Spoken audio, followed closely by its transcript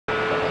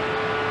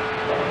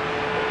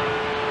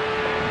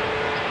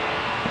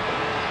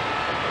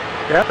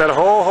Yeah, that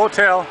whole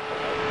hotel,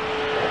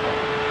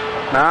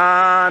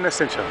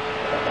 non-essential.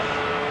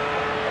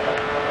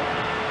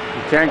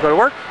 You can't go to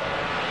work.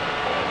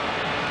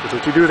 That's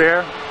what you do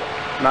there,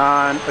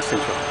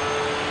 non-essential.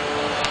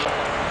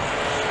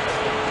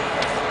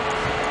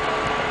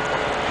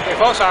 Hey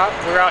folks,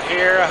 we're out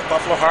here at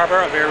Buffalo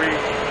Harbor, a very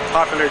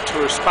popular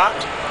tourist spot.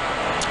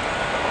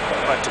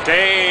 But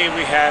today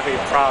we have a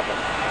problem.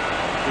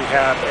 We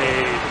have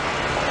a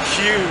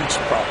huge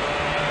problem.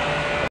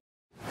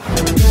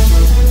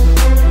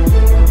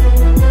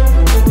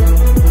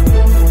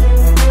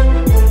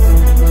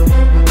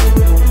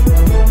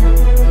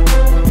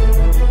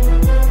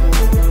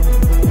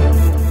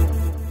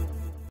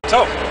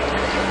 So,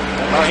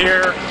 out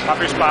here,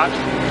 popular spot,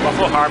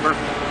 Buffalo Harbor.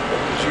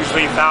 There's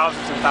usually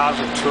thousands and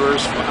thousands of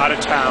tourists from out of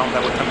town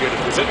that would come here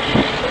to visit.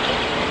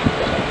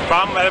 The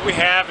problem that we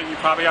have, and you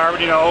probably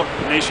already know,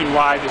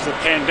 nationwide, is the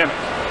pandemic.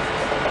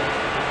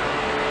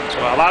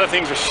 So a lot of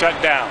things are shut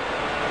down.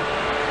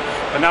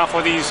 But now for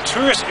these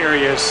tourist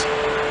areas,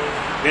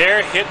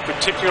 they're hit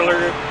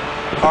particularly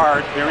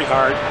hard, very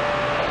hard,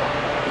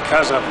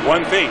 because of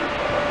one thing.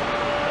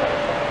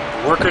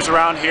 The workers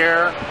around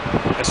here,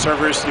 the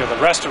servers, the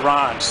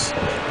restaurants,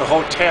 the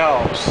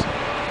hotels,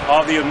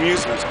 all the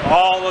amusements,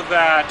 all of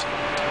that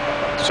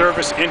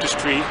service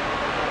industry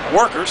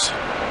workers,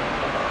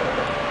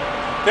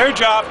 their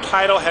job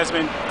title has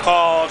been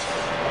called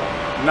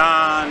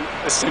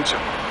non-essential.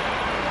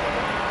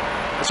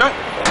 That's right.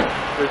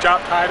 Their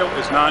job title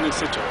is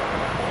non-essential.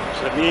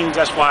 So that means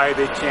that's why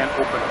they can't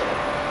open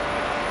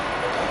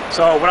up.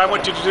 So what I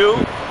want you to do,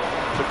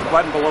 click the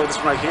button below this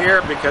one right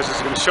here, because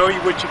it's going to show you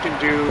what you can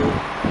do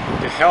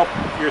to help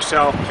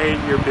yourself pay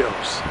your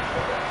bills.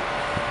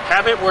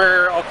 Have it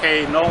where,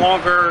 okay, no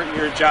longer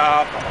your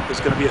job is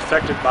going to be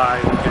affected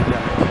by the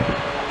pandemic.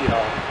 Your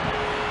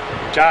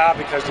job,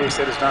 because they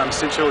said it's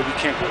non-essential, you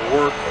can't go to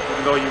work,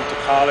 even though you went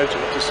to college, you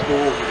went to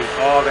school, you did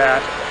all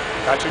that,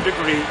 you got your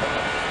degree,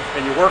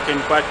 and you're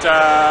working, but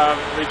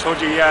they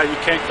told you, yeah, you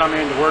can't come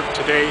in to work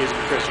today is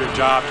because your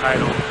job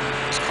title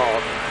is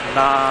called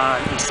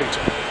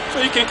non-essential.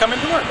 So you can't come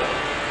into work.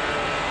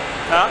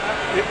 Now,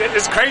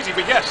 it's crazy,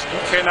 but yes, you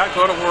cannot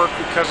go to work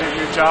because of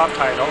your job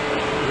title.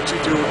 What you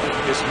do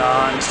is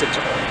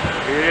non-essential.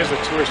 Here is a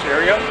tourist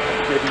area.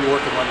 Maybe you work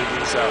in one of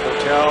these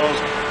hotels,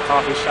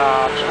 coffee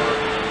shops, or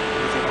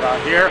anything around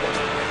here.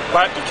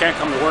 But you can't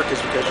come to work is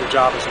because your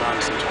job is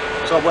non-essential.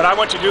 So what I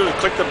want you to do is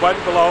click the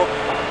button below,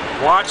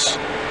 watch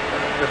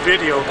the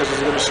video, because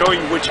it's going to show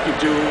you what you can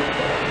do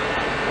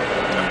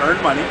to earn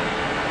money,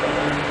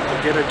 to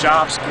get a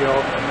job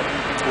skill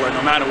where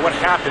no matter what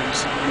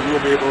happens, you will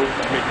be able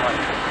to make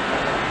money.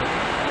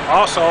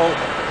 Also,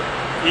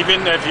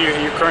 even if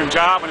your current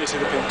job, when they say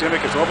the pandemic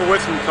is over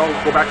with and you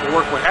go back to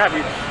work, what have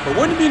you, but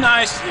wouldn't it be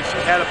nice if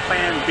you had a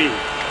plan B,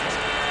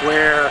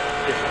 where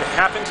if it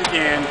happens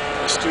again,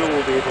 you still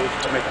will be able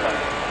to make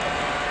money.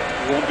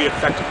 You won't be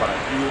affected by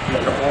it. You will be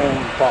your own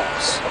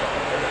boss.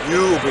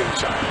 You will be in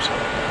charge.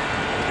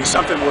 Be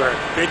something where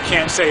they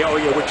can't say, oh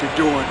yeah, what you're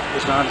doing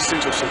is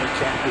non-essential, so you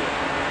can't do it.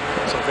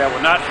 So that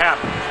will not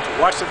happen. So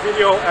watch the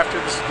video after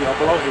this,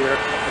 below here,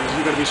 and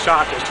you're going to be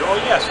shocked as to, oh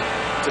yes,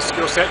 it's a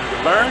skill set you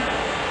can learn,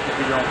 you can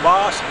be your own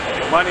boss,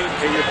 make money,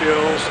 pay your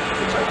bills,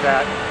 things like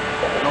that.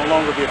 You'll no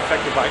longer be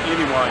affected by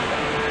anyone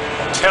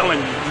telling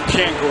you you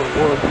can't go to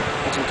work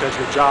because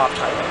your job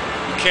title.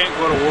 You can't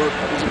go to work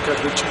because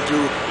what you do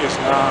is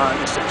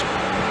non-essential.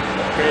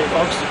 Okay,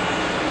 folks?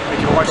 Thank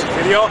you for watching the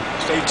video.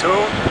 Stay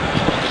tuned.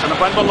 Click on the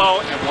button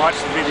below and watch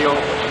the video,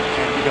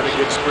 and you're going to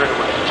get squared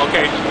away.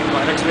 Okay,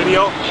 my next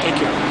video. Take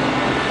care.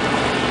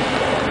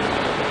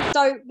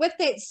 So with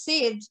that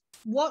said,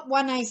 what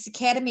One Ace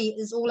Academy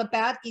is all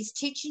about is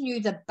teaching you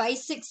the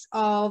basics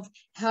of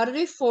how to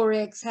do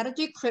Forex, how to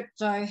do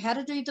crypto, how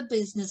to do the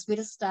business, where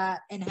to start,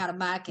 and how to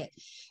market.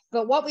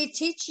 But what we're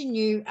teaching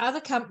you,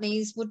 other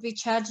companies would be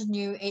charging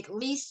you at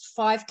least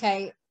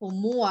 $5K or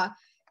more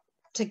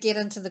to get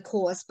into the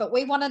course, but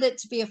we wanted it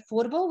to be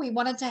affordable. We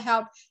wanted to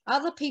help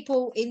other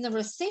people in the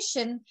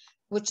recession,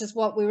 which is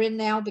what we're in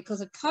now because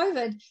of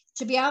COVID,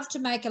 to be able to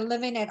make a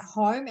living at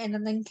home and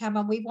an income.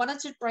 And we wanted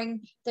to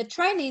bring the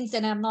trainings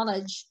and our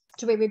knowledge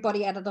to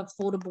everybody at an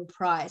affordable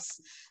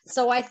price.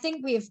 So I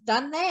think we've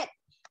done that.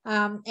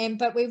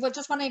 But we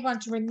just want everyone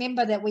to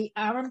remember that we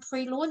are in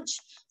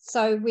pre-launch.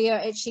 So we are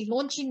actually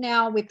launching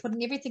now. We're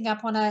putting everything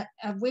up on a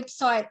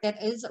website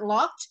that is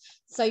locked.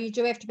 So you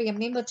do have to be a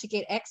member to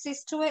get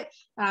access to it.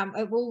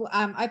 It will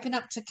open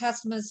up to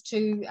customers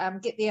to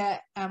get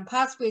their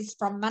passwords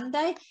from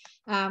Monday.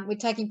 We're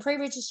taking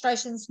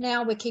pre-registrations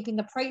now. We're keeping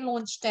the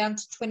pre-launch down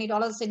to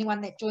 $20. Anyone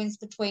that joins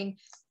between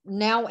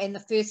now and the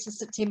 1st of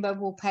September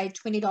will pay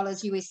 $20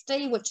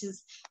 USD, which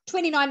is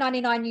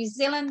 $29.99 New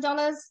Zealand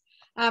dollars.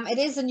 It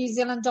is in New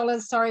Zealand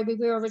dollars. Sorry, we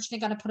were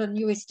originally going to put in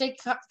USD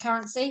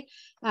currency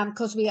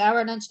because we are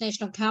an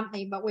international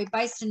company, but we're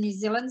based in New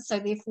Zealand, so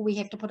therefore we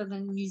have to put it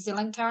in New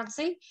Zealand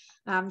currency.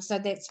 So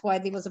that's why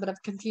there was a bit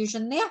of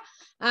confusion there.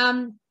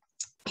 And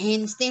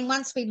then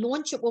once we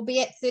launch, it will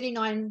be at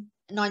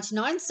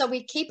 $39.99. So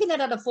we're keeping it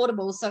at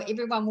affordable, so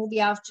everyone will be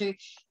able to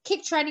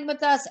keep training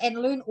with us and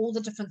learn all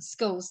the different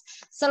skills.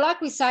 So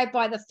like we say,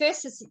 by the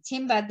 1st of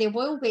September, there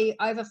will be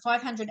over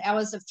 500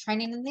 hours of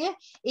training in there.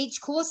 Each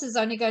course is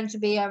only going to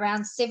be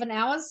around 7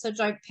 hours, so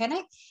don't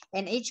panic.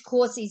 And each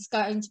course is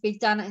going to be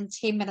done in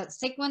 10-minute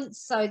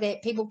segments so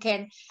that people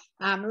can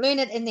learn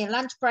it in their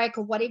lunch break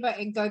or whatever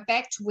and go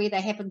back to where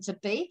they happen to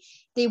be.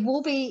 There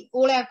will be,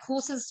 all our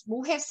courses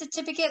will have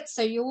certificates,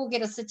 so you will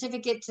get a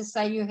certificate to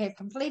say you have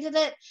completed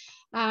it.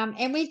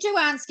 And we do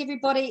ask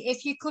everybody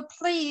if you could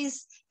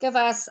please give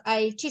us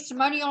a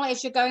testimonial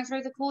as you're going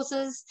through the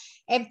courses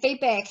and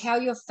feedback, how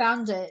you've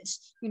found it,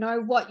 you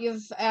know, what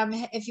you've,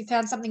 if you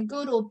found something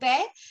good or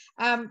bad.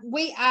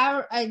 We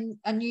are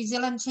a New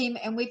Zealand team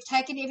and we've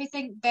taken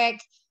everything back.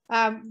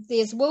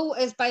 There's Will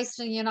is based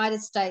in the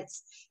United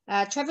States.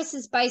 Travis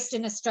is based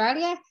in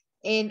Australia,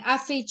 and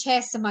Afi,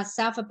 Chas, and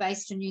myself are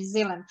based in New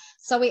Zealand.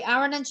 So we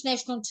are an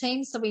international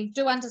team, so we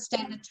do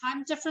understand the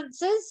time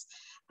differences.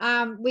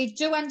 We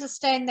do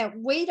understand that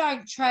we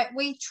don't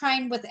we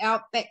train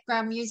without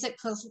background music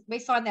because we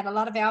find that a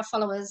lot of our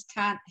followers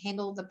can't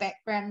handle the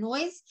background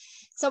noise.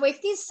 So if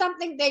there's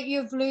something that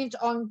you've learned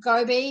on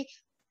G.O.B.E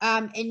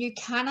and you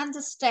can't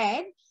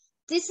understand,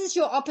 this is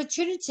your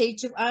opportunity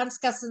to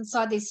ask us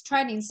inside this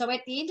training. So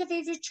at the end of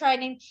every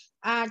training,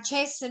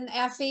 Chas and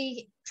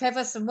Alfie,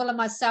 Travis and Will and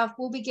myself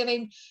will be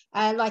giving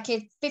like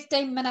a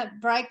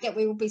 15-minute break that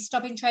we will be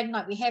stopping training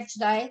like we have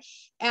today,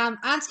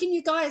 asking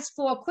you guys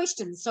for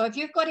questions. So if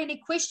you've got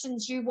any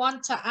questions you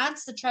want to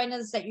answer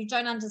trainers that you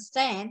don't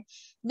understand,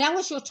 now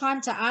is your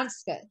time to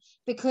ask it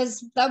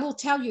because they will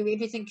tell you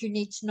everything you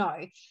need to know.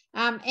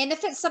 And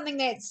if it's something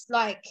that's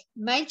like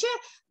major,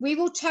 we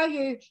will tell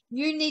you,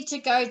 you need to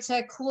go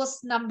to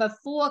course number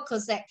 4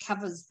 because that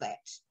covers that.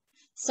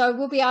 So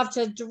we'll be able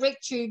to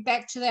direct you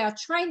back to our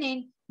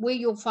training where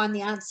you'll find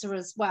the answer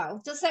as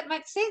well. Does that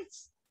make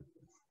sense?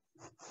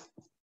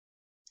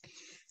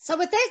 So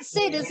with that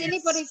said, has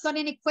anybody got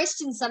any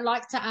questions they'd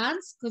like to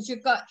ask? Because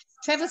you've got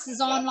Travis is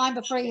online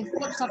before he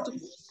flips off to...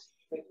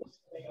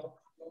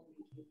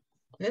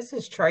 This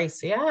is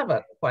Tracy. I have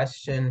a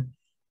question.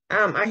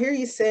 I hear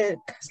you said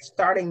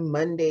starting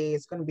Monday,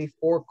 it's going to be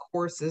 4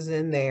 courses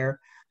in there.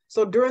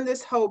 So during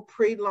this whole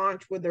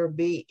pre-launch, would there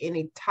be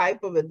any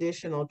type of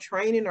additional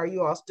training? Are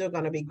you all still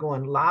going to be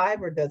going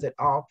live or does it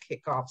all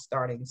kick off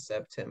starting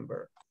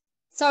September?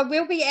 So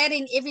we'll be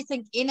adding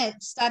everything in it.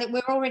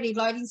 We're already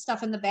loading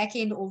stuff in the back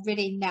end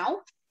already now.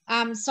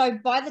 So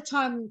by the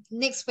time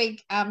next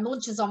week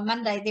launches on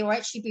Monday, there will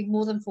actually be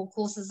more than 4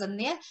 courses in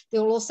there.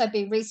 There will also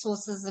be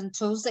resources and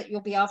tools that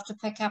you'll be able to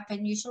pick up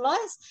and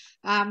utilize.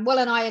 Will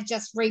and I are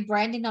just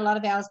rebranding a lot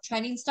of our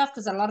training stuff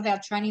because a lot of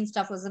our training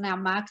stuff was in our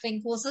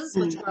marketing courses,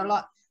 which were a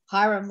lot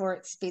higher and more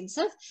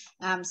expensive.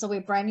 So we're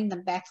branding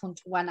them back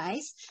onto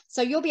 1As.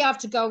 So you'll be able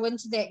to go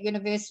into that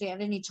university at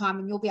any time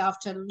and you'll be able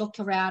to look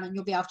around and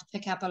you'll be able to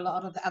pick up a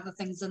lot of the other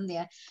things in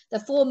there. The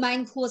 4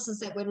 main courses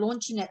that we're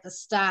launching at the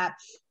start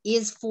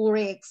is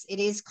Forex, it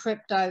is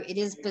crypto, it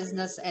is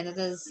business, and it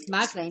is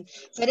marketing.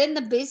 But in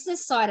the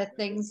business side of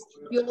things,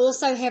 you'll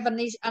also have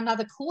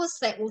another course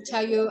that will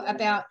tell you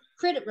about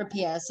credit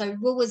repair. So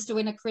Will was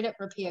doing a credit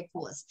repair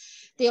course.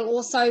 There'll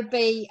also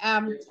be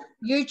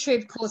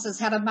YouTube courses,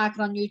 how to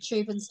market on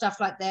YouTube and stuff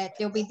like that.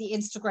 There'll be the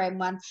Instagram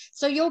one.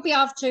 So you'll be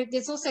able to,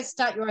 there's also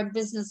start your own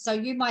business. So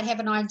you might have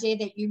an idea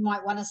that you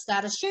might want to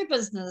start a shoe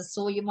business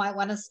or you might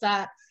want to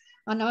start,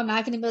 I know, a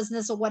marketing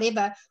business or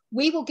whatever.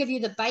 We will give you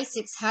the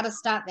basics, how to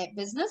start that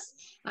business.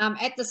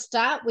 At the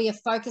start, we are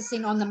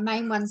focusing on the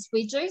main ones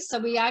we do. So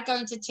we are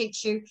going to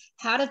teach you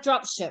how to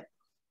drop ship,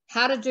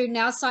 how to do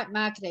now site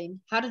marketing,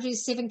 how to do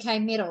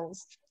 7K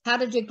metals, how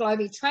to do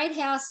G.O.B.E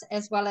Tradehouse,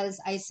 as well as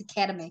ACE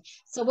Academy.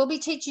 So we'll be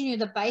teaching you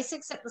the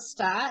basics at the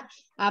start,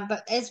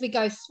 but as we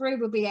go through,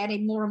 we'll be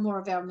adding more and more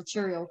of our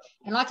material.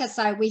 And like I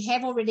say, we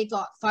have already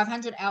got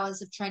 500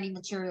 hours of training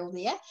material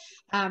there,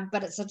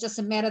 but it's just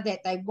a matter that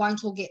they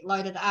won't all get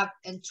loaded up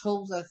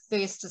until the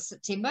 1st of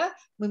September.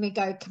 When we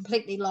go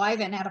completely live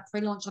and out of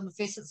pre-launch on the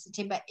 1st of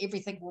September,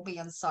 everything will be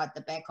inside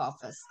the back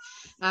office.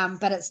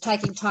 But it's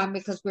taking time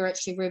because we're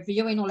actually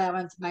reviewing all our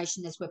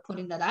information as we're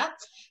putting it up.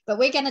 But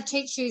we're going to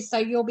teach you so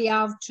you'll be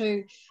able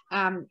to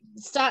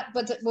start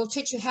with it. We'll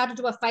teach you how to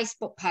do a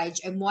Facebook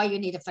page and why you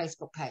need a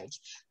Facebook page.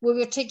 We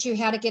will teach you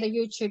how to get a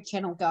YouTube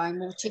channel going.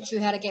 We'll teach you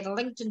how to get a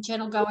LinkedIn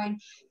channel going.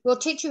 We'll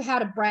teach you how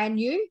to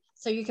brand you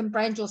so you can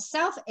brand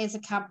yourself as a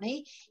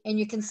company and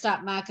you can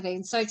start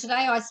marketing. So today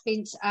I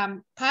spent,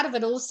 part of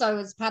it also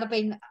is part of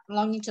being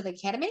belonging to the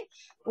Academy.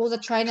 All the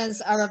trainers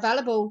are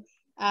available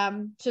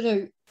to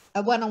do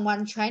a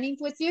one-on-one training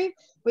with you.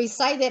 We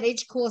say that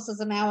each course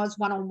is an hour's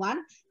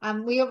one-on-one.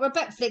 We are a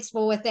bit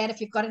flexible with that. If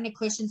you've got any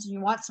questions and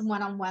you want some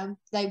one-on-one,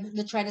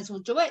 the trainers will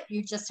do it.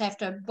 You just have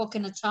to book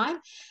in a time.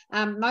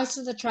 Most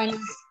of the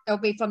trainings will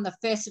be from the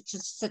 1st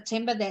of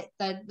September that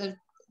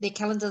their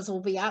calendars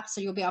will be up,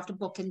 so you'll be able to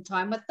book in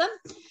time with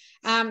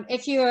them.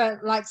 If you're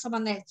like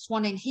someone that's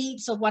wanting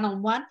heaps of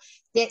one-on-one,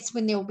 that's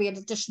when there will be an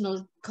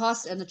additional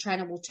cost and the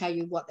trainer will tell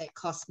you what that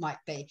cost might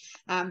be.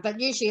 But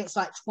usually it's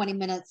like 20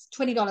 minutes,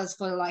 $20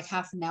 for like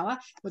half an hour,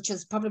 which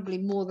is probably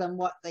more than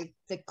what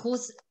the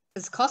course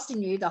is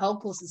costing you, the whole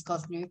course is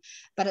costing you,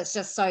 but it's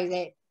just so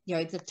that, you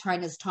know, the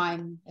trainer's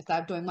time, if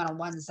they're doing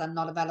one-on-ones, are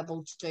not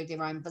available to do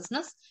their own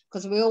business,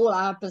 because we all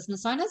are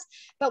business owners.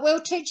 But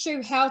we'll teach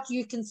you how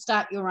you can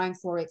start your own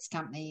Forex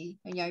company,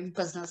 your own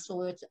business,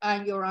 or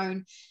your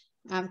own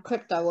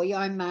crypto, or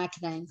your own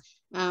marketing.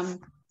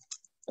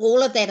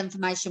 All of that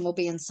information will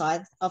be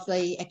inside of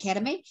the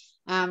academy.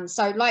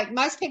 So like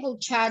most people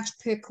charge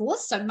per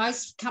course. So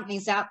most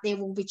companies out there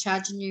will be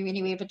charging you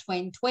anywhere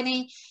between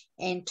 20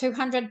 and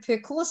 200 per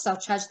course. They'll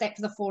charge that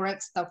for the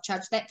Forex, they'll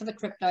charge that for the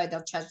crypto,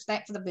 they'll charge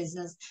that for the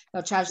business,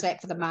 they'll charge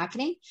that for the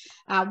marketing.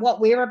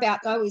 What we're about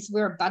though is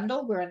we're a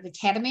bundle, we're an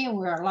academy, and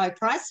we're a low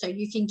price. So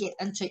you can get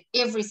into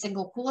every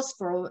single course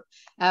for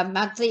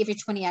monthly. Every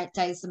 28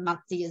 days the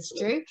monthly is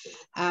due.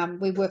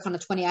 We work on a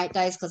 28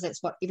 days because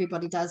that's what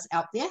everybody does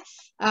out there.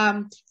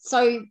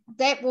 So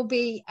that will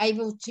be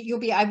able to, you'll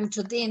be able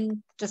to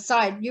then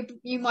decide,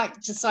 you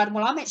might decide,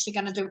 well, I'm actually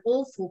going to do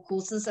all 4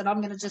 courses and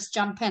I'm going to just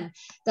jump in.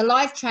 The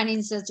live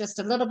trainings are just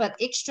a little bit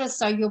extra,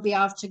 so you'll be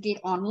able to get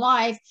on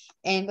live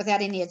and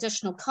without any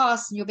additional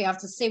costs, and you'll be able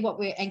to see what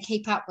we're, and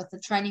keep up with the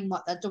training,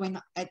 what they're doing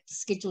at the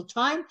scheduled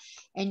time,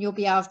 and you'll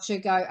be able to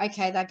go,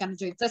 okay, they're going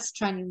to do this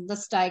training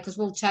this day, because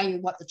we'll tell you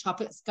what the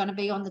topic's going to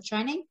be on the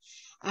training.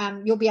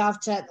 You'll be able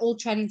to, all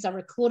trainings are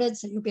recorded,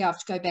 so you'll be able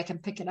to go back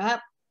and pick it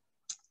up.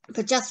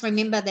 But just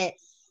remember that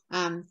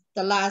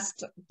the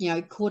last,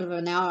 quarter of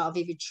an hour of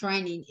every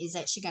training is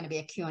actually going to be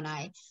a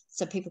Q&A,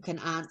 so people can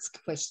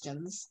ask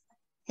questions.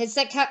 Has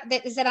that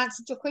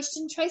answered your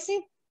question, Tracy?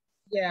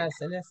 Yes,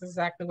 and that's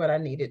exactly what I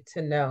needed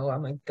to know.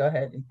 I'm going to go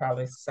ahead and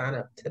probably sign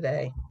up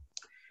today.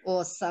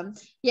 Awesome.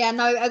 Yeah,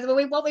 no,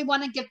 what we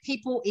want to give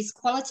people is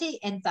quality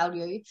and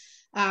value.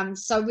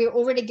 So we're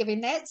already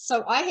giving that.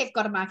 So I have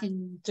got a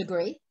marketing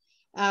degree.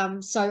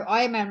 So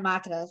I am a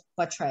marketer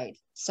by trade.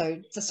 So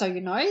just so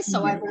you know,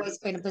 so I've always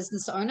been a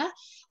business owner.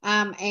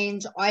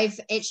 And I've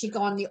actually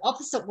gone the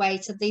opposite way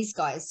to these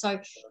guys. So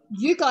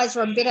you guys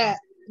are in better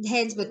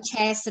hands with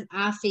Chas and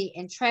Afi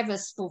and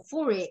Travis for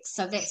Forex.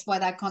 So that's why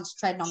they're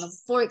concentrating on the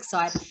Forex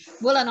side.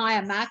 Will and I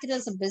are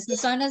marketers and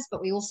business owners,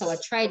 but we also are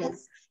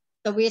traders.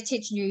 So we're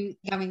teaching you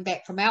going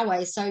back from our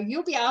way. So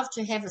you'll be able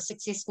to have a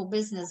successful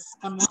business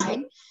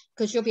online,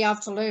 because you'll be able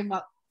to learn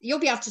you'll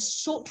be able to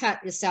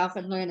shortcut yourself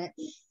and learn it.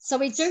 So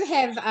we do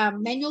have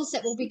manuals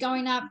that will be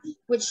going up,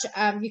 which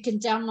you can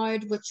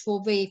download, which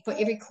will be for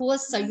every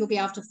course. So you'll be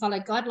able to follow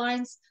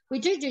guidelines. We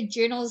do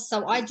journals.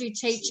 So I do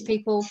teach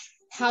people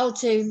how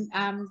to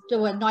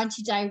do a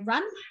 90-day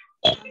run,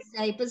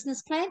 a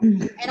business plan,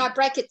 and I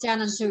break it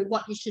down into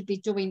what you should be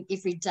doing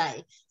every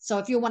day. So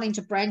if you're wanting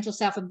to brand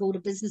yourself and build a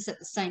business at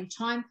the same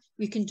time,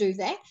 you can do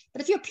that.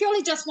 But if you're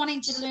purely just wanting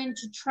to learn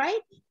to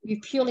trade,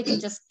 you purely can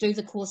just do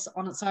the course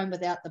on its own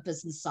without the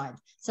business side.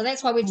 So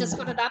that's why we've just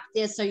got it up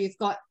there, so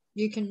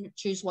you can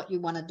choose what you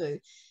want to do.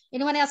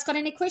 Anyone else got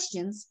any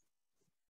questions?